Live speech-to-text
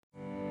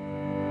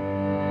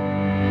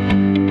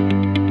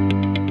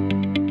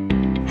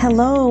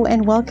Hello,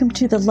 and welcome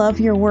to the Love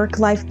Your Work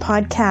Life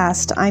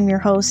podcast. I'm your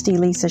host,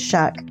 Elisa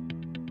Shuck.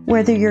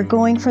 Whether you're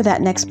going for that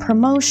next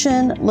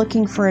promotion,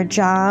 looking for a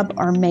job,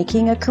 or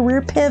making a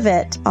career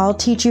pivot, I'll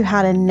teach you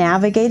how to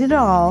navigate it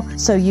all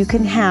so you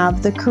can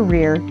have the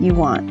career you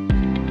want.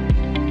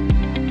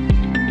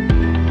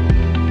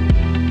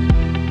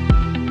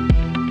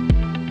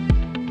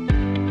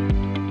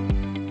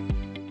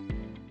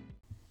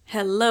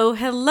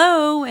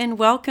 Hello, and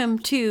welcome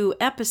to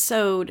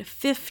episode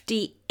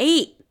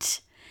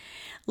 58.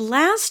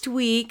 Last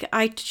week,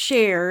 I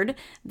shared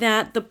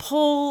that the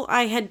poll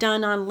I had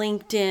done on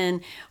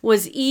LinkedIn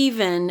was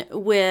even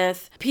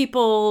with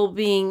people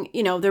being,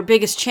 their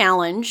biggest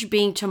challenge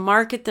being to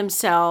market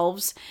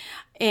themselves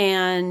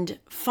and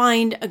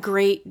find a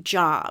great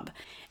job.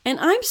 And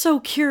I'm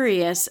so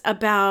curious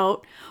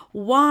about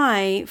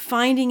why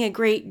finding a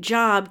great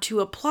job to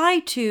apply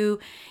to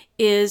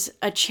is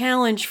a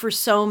challenge for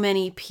so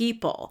many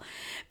people.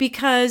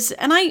 Because,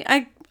 and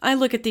I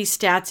look at these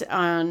stats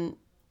on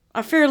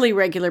a fairly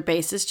regular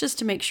basis just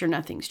to make sure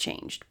nothing's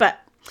changed.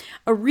 But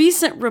a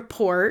recent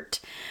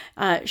report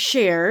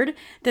shared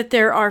that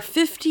there are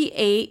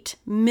 58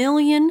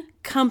 million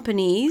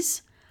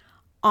companies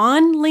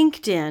on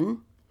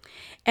LinkedIn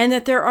and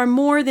that there are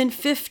more than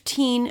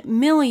 15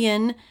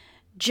 million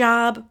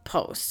job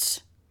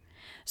posts.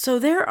 So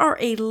there are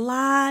a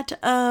lot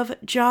of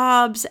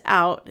jobs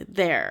out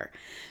there.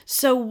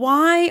 So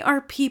why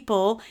are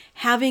people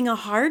having a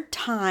hard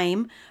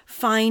time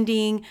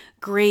finding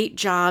great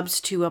jobs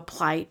to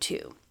apply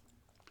to?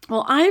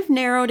 Well, I've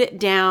narrowed it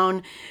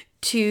down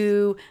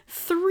to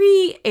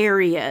 3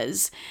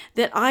 areas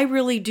that I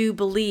really do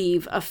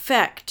believe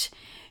affect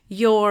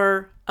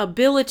your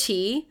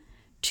ability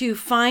to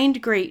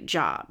find great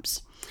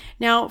jobs.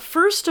 Now,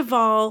 first of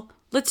all,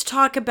 let's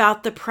talk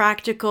about the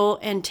practical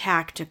and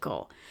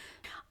tactical.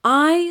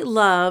 I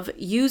love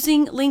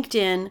using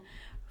LinkedIn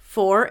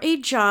for a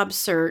job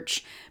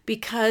search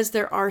because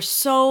there are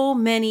so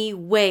many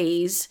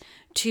ways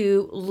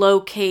to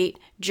locate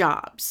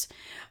jobs.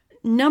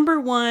 Number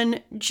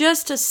 1,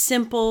 just a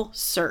simple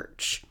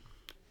search.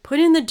 Put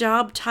in the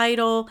job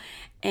title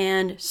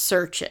and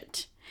search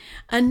it.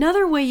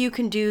 Another way you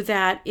can do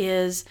that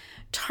is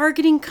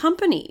targeting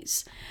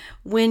companies.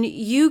 When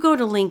you go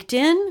to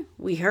LinkedIn,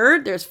 we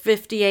heard there's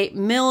 58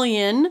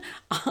 million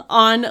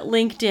on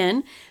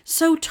LinkedIn,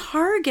 so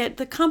target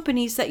the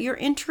companies that you're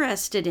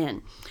interested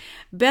in.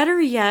 Better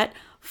yet,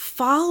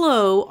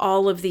 follow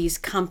all of these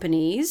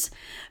companies,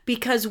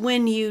 because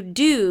when you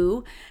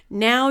do,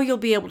 now you'll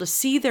be able to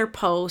see their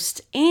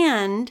posts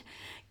and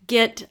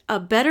get a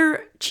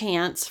better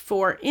chance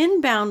for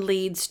inbound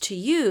leads to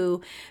you,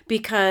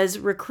 because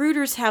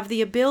recruiters have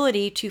the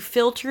ability to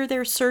filter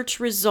their search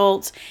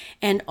results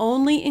and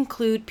only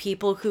include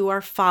people who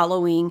are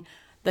following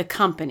the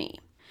company.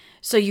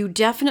 So you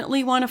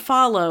definitely want to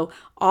follow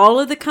all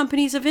of the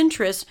companies of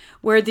interest,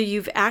 whether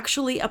you've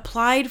actually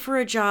applied for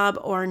a job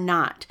or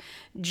not,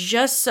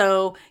 just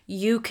so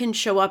you can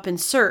show up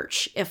and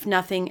search, if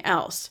nothing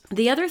else.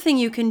 The other thing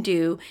you can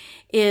do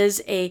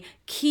is a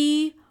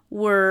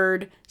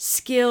keyword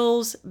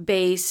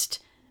skills-based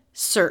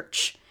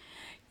search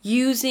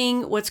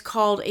using what's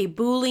called a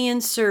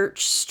Boolean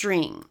search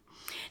string.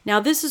 Now,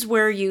 this is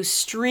where you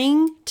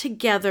string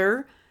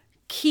together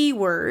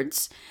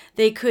keywords.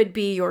 They could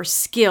be your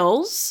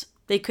skills.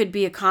 They could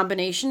be a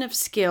combination of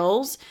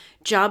skills,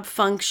 job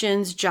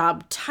functions,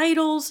 job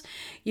titles.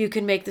 You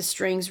can make the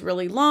strings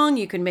really long.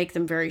 You can make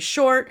them very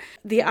short.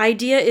 The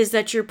idea is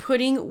that you're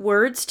putting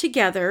words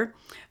together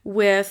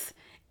with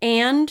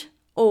and,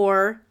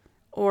 or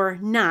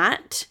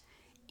not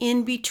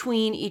in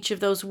between each of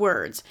those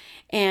words.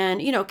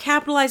 And,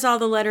 capitalize all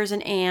the letters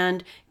in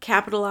and,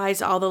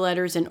 capitalize all the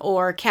letters in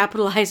or,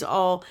 capitalize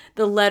all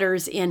the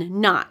letters in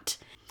not.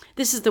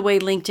 This is the way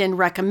LinkedIn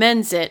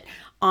recommends it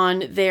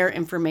on their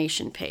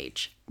information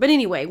page. But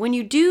anyway, when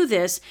you do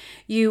this,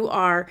 you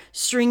are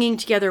stringing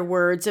together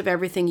words of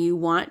everything you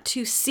want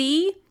to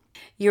see.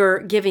 You're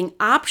giving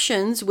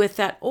options with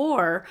that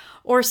or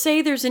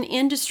say there's an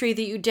industry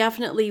that you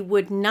definitely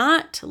would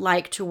not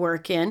like to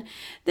work in,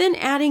 then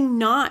adding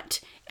not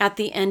at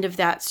the end of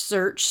that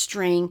search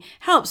string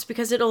helps,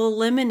 because it'll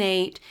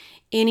eliminate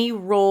any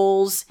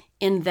roles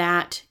in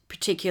that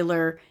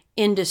particular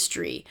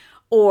industry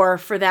or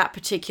for that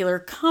particular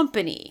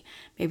company.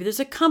 Maybe there's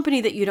a company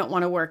that you don't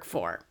want to work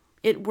for.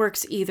 It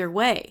works either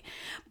way.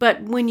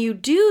 But when you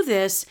do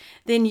this,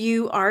 then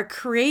you are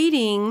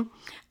creating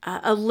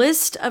a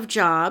list of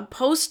job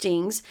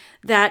postings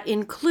that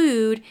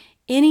include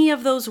any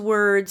of those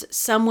words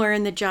somewhere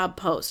in the job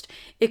post.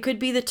 It could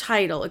be the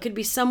title. It could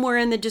be somewhere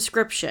in the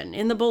description,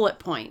 in the bullet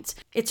points.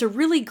 It's a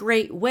really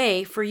great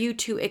way for you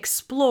to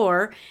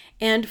explore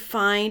and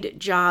find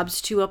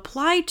jobs to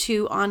apply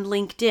to on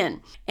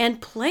LinkedIn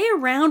and play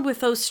around with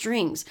those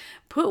strings.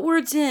 Put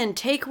words in,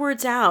 take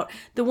words out,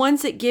 the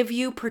ones that give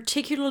you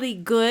particularly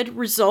good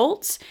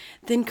results,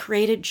 then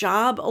create a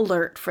job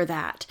alert for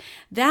that.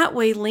 That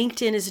way,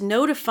 LinkedIn is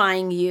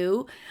notifying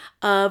you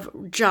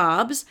of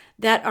jobs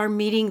that are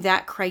meeting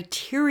that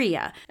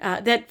criteria,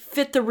 that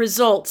fit the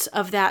results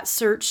of that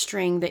search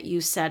string that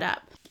you set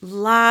up.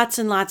 Lots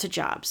and lots of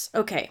jobs.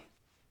 Okay,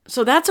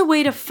 so that's a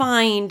way to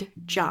find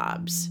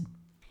jobs.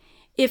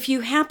 If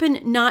you happen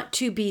not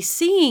to be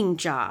seeing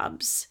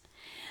jobs,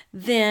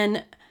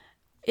 then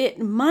it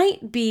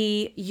might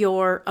be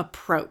your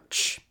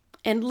approach.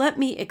 And let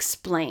me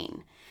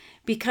explain.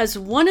 Because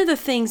one of the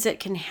things that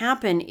can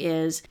happen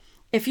is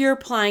if you're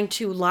applying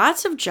to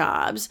lots of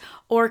jobs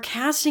or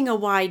casting a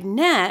wide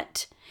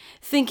net,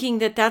 thinking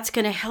that that's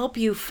going to help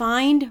you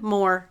find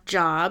more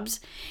jobs,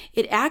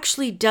 it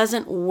actually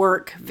doesn't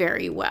work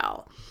very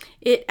well.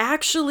 It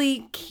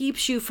actually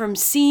keeps you from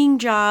seeing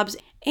jobs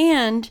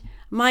and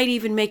might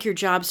even make your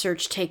job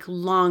search take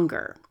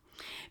longer.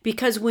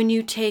 Because when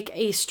you take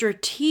a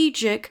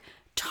strategic,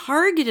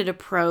 targeted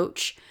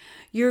approach,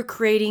 you're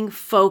creating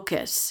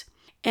focus.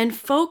 And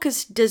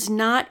focus does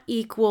not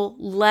equal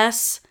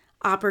less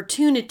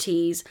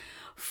opportunities.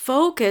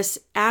 Focus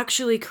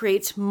actually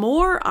creates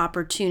more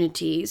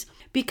opportunities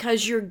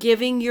because you're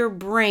giving your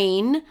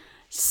brain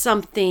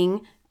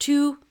something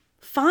to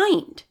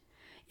find.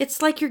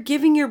 It's like you're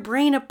giving your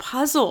brain a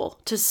puzzle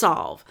to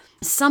solve,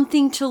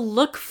 something to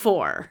look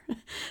for,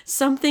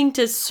 something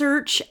to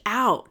search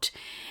out.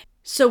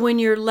 So when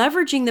you're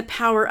leveraging the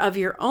power of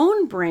your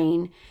own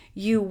brain,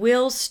 you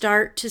will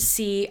start to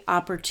see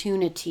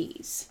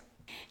opportunities.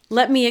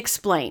 Let me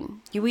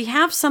explain. We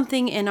have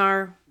something in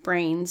our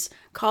brains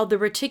called the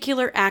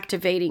reticular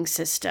activating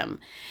system.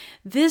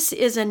 This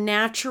is a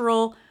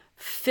natural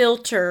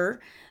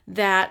filter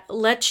that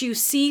lets you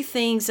see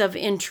things of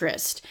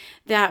interest,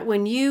 that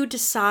when you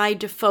decide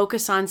to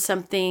focus on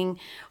something,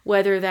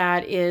 whether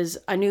that is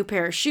a new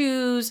pair of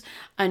shoes,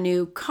 a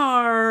new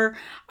car,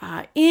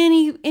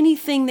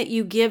 anything that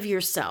you give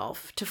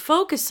yourself to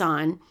focus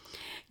on,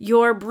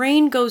 your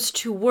brain goes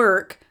to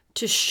work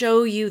to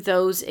show you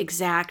those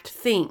exact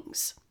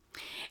things.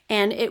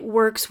 And it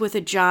works with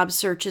a job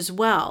search as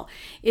well.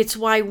 It's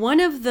why one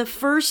of the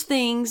first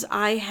things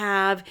I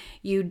have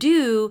you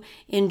do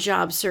in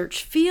Job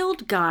Search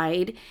Field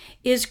Guide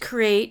is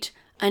create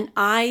an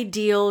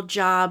ideal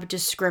job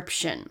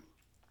description.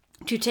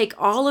 To take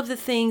all of the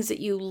things that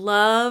you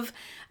love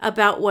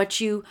about what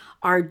you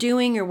are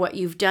doing or what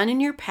you've done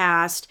in your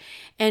past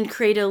and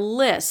create a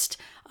list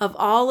of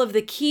all of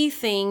the key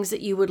things that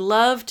you would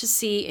love to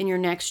see in your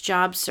next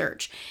job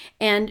search,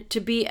 and to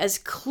be as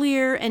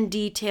clear and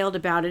detailed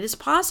about it as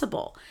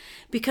possible.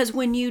 Because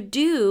when you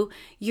do,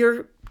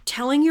 you're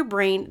telling your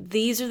brain,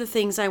 these are the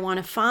things I want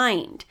to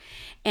find.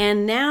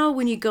 And now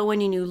when you go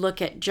in and you look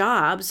at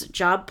jobs,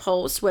 job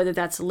posts, whether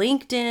that's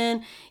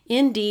LinkedIn,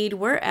 Indeed,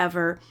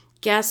 wherever,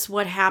 guess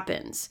what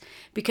happens?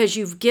 Because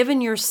you've given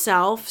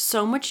yourself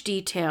so much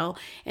detail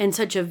and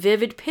such a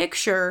vivid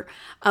picture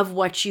of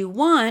what you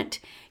want,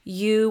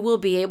 you will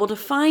be able to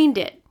find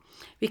it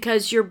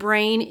because your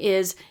brain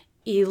is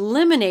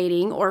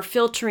eliminating or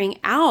filtering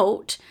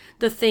out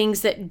the things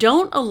that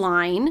don't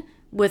align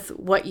with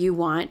what you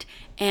want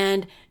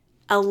and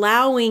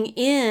allowing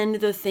in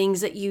the things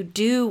that you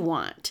do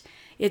want.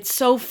 It's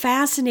so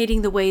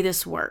fascinating the way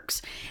this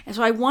works. And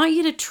so I want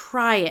you to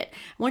try it.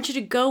 I want you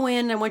to go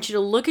in, I want you to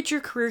look at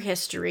your career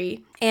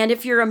history. And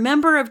if you're a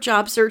member of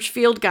Job Search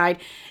Field Guide,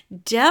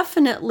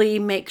 definitely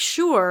make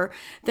sure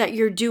that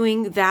you're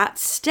doing that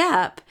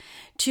step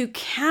to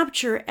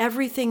capture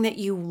everything that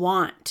you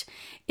want.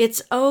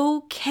 It's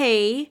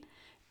okay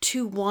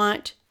to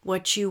want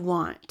what you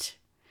want.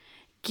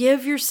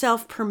 Give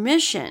yourself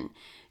permission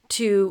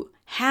to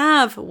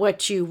have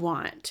what you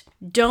want.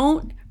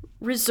 Don't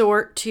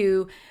resort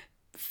to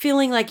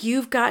feeling like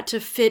you've got to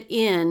fit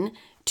in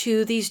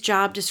to these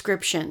job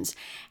descriptions.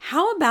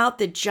 How about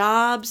the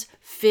jobs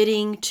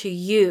fitting to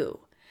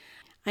you?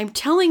 I'm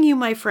telling you,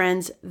 my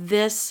friends,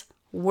 this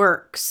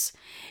works.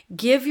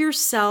 Give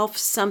yourself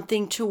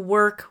something to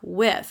work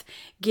with.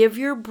 Give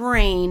your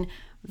brain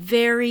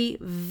very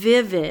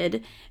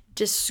vivid,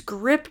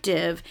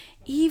 descriptive,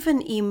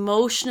 even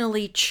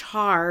emotionally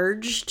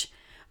charged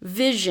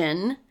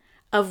vision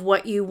of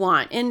what you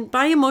want. And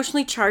by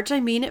emotionally charged, I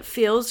mean it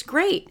feels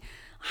great.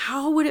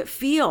 How would it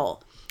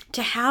feel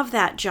to have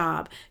that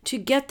job, to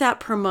get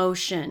that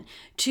promotion,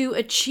 to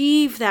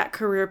achieve that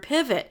career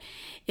pivot?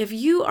 If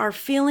you are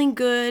feeling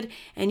good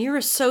and you're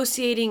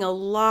associating a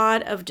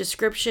lot of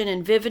description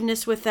and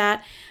vividness with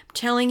that, I'm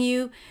telling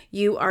you,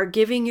 you are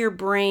giving your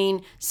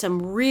brain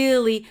some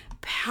really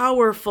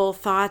powerful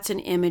thoughts and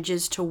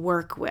images to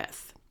work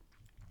with.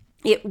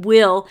 It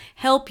will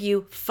help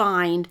you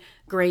find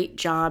great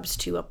jobs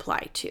to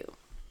apply to.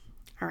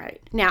 All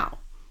right. Now,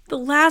 the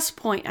last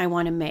point I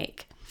want to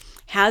make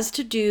has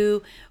to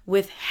do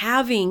with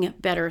having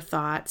better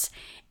thoughts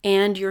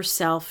and your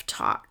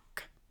self-talk.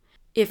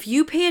 If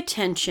you pay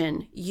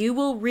attention, you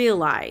will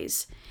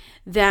realize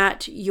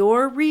that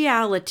your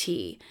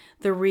reality,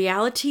 the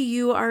reality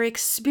you are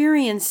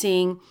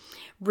experiencing,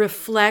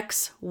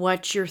 reflects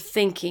what you're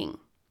thinking.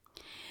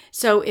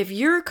 So if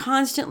you're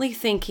constantly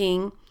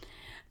thinking,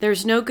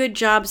 there's no good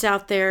jobs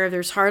out there,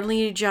 there's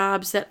hardly any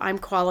jobs that I'm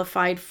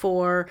qualified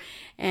for,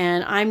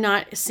 and I'm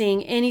not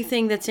seeing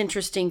anything that's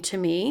interesting to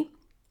me,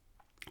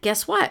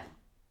 guess what?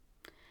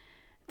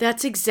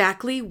 That's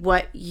exactly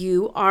what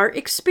you are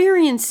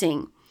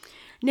experiencing.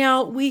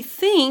 Now, we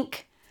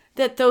think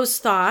that those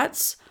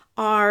thoughts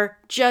are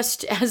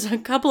just, as a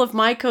couple of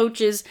my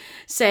coaches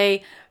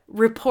say,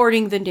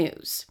 reporting the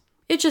news.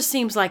 It just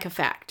seems like a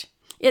fact.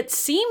 It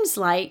seems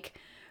like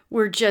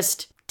we're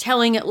just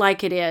telling it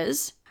like it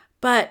is,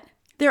 but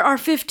there are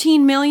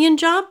 15 million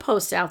job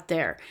posts out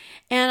there.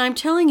 And I'm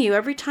telling you,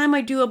 every time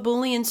I do a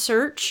Boolean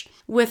search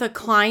with a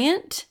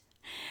client,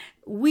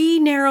 we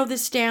narrow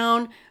this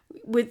down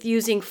with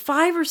using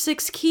 5 or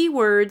 6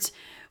 keywords.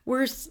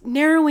 We're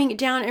narrowing it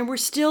down and we're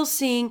still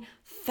seeing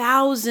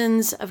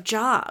thousands of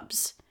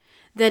jobs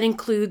that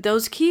include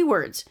those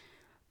keywords.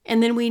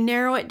 And then we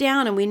narrow it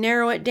down and we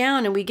narrow it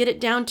down and we get it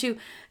down to,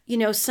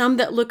 some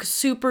that look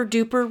super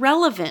duper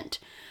relevant.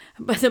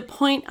 But the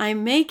point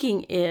I'm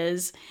making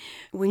is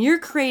when you're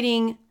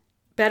creating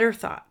better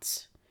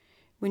thoughts,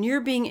 when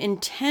you're being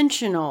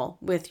intentional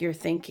with your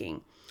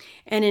thinking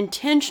and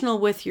intentional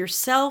with your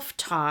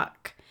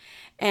self-talk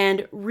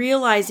and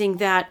realizing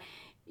that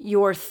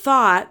your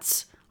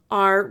thoughts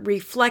are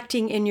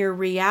reflecting in your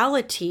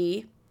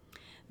reality,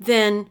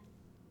 then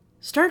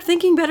start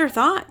thinking better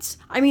thoughts.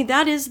 I mean,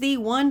 that is the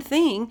one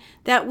thing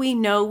that we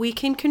know we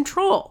can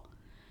control.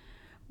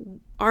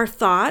 Our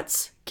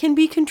thoughts can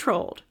be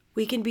controlled.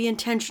 We can be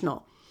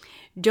intentional.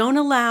 Don't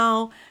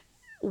allow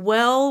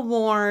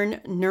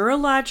well-worn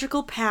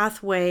neurological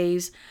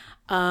pathways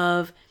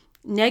of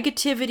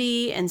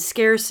negativity and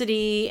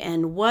scarcity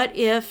and what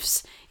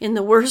ifs in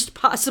the worst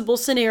possible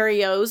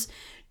scenarios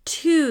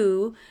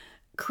to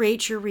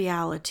create your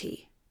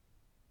reality.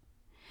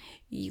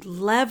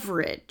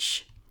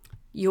 Leverage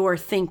your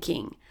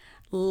thinking,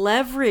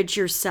 leverage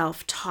your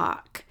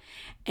self-talk,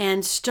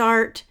 and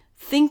start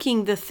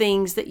thinking the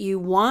things that you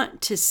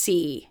want to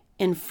see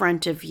in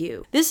front of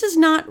you. This is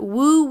not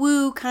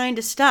woo-woo kind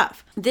of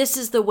stuff. This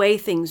is the way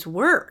things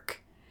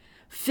work.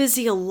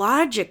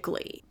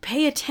 Physiologically,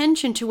 pay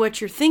attention to what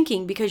you're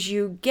thinking because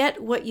you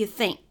get what you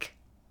think.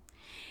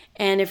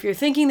 And if you're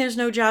thinking there's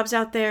no jobs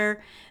out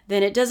there,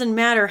 then it doesn't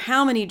matter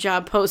how many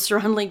job posts are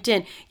on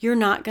LinkedIn, you're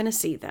not going to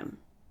see them.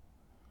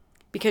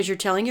 Because you're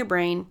telling your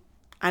brain,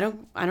 I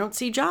don't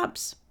see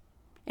jobs.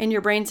 And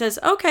your brain says,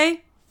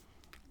 okay,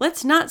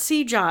 let's not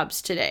see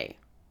jobs today.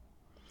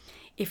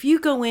 If you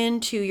go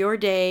into your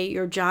day,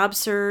 your job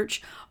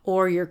search,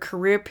 or your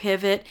career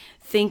pivot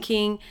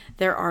thinking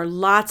there are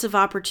lots of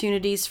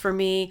opportunities for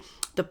me,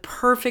 the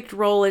perfect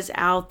role is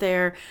out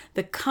there,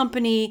 the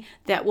company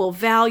that will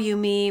value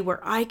me, where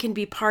I can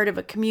be part of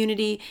a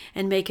community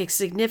and make a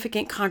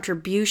significant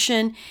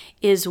contribution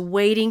is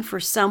waiting for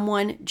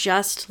someone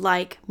just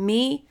like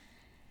me,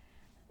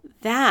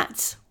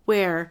 that's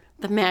where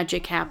the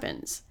magic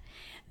happens.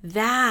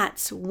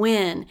 That's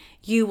when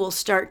you will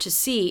start to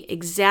see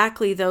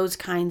exactly those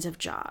kinds of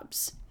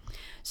jobs.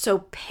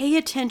 So pay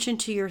attention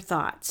to your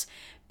thoughts.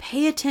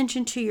 Pay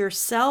attention to your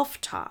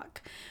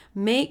self-talk.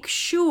 Make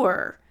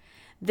sure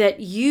that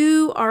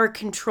you are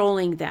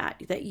controlling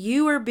that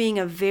you are being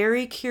a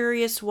very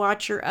curious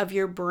watcher of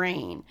your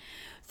brain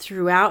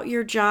throughout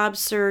your job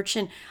search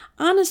and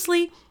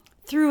honestly,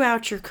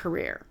 throughout your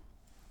career.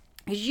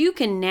 Because you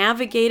can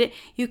navigate it,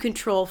 you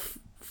control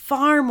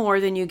far more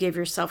than you give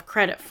yourself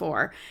credit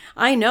for.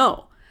 I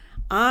know.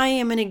 I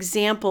am an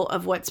example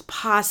of what's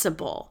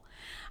possible.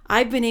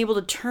 I've been able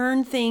to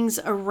turn things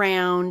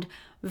around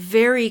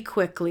very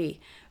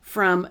quickly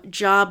from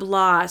job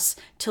loss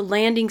to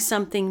landing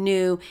something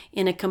new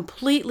in a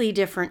completely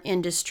different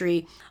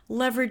industry,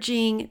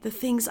 leveraging the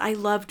things I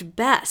loved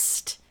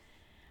best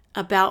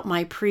about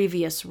my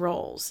previous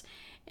roles.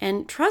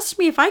 And trust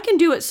me, if I can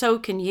do it, so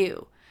can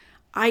you.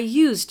 I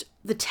used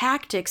the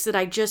tactics that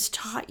I just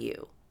taught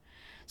you.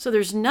 So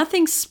there's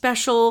nothing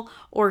special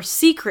or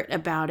secret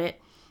about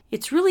it.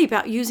 It's really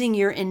about using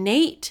your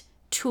innate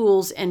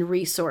tools and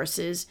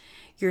resources,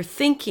 your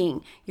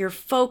thinking, your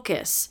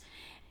focus,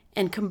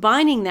 and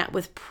combining that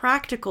with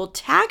practical,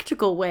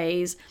 tactical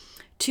ways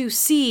to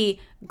see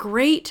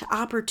great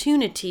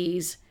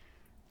opportunities.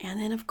 And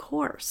then, of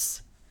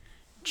course,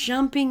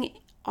 jumping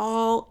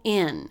all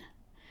in,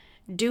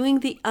 doing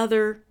the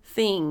other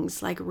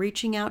things like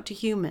reaching out to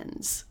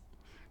humans.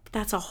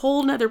 That's a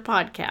whole nother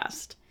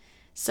podcast.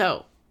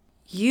 So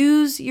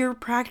use your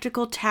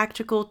practical,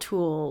 tactical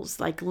tools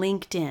like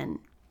LinkedIn.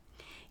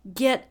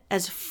 Get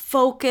as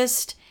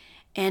focused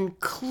and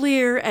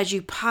clear as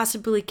you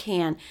possibly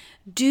can.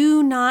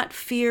 Do not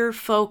fear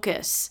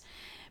focus.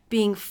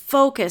 Being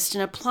focused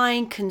and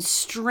applying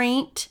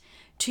constraint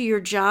to your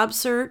job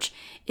search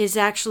is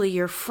actually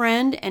your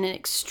friend and an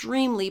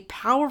extremely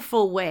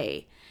powerful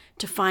way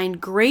to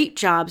find great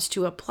jobs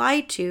to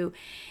apply to.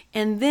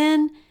 And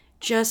then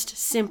just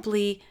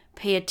simply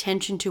pay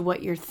attention to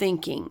what you're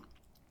thinking.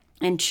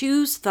 and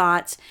choose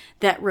thoughts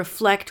that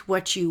reflect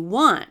what you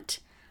want.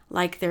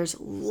 Like there's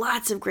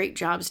lots of great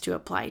jobs to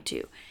apply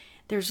to.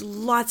 There's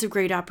lots of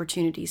great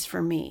opportunities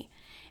for me.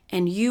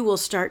 And you will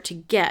start to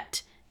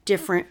get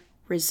different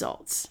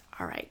results.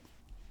 All right.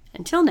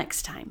 Until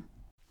next time.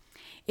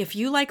 If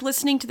you like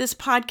listening to this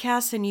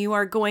podcast and you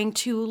are going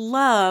to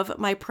love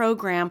my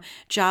program,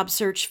 Job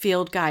Search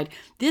Field Guide,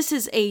 this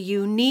is a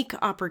unique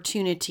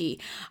opportunity.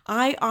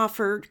 I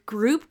offer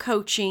group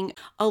coaching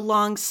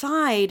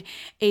alongside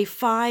a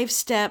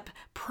 5-step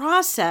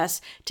process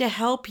to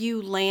help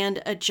you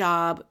land a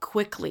job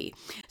quickly.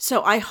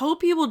 So I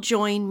hope you will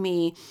join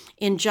me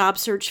in Job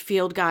Search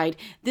Field Guide.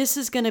 This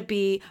is going to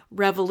be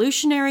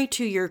revolutionary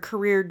to your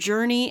career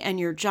journey and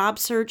your job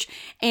search,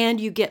 and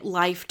you get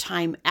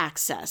lifetime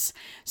access.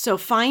 So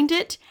find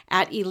it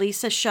at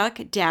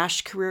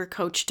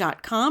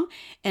elisashuck-careercoach.com,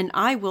 and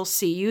I will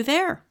see you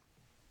there.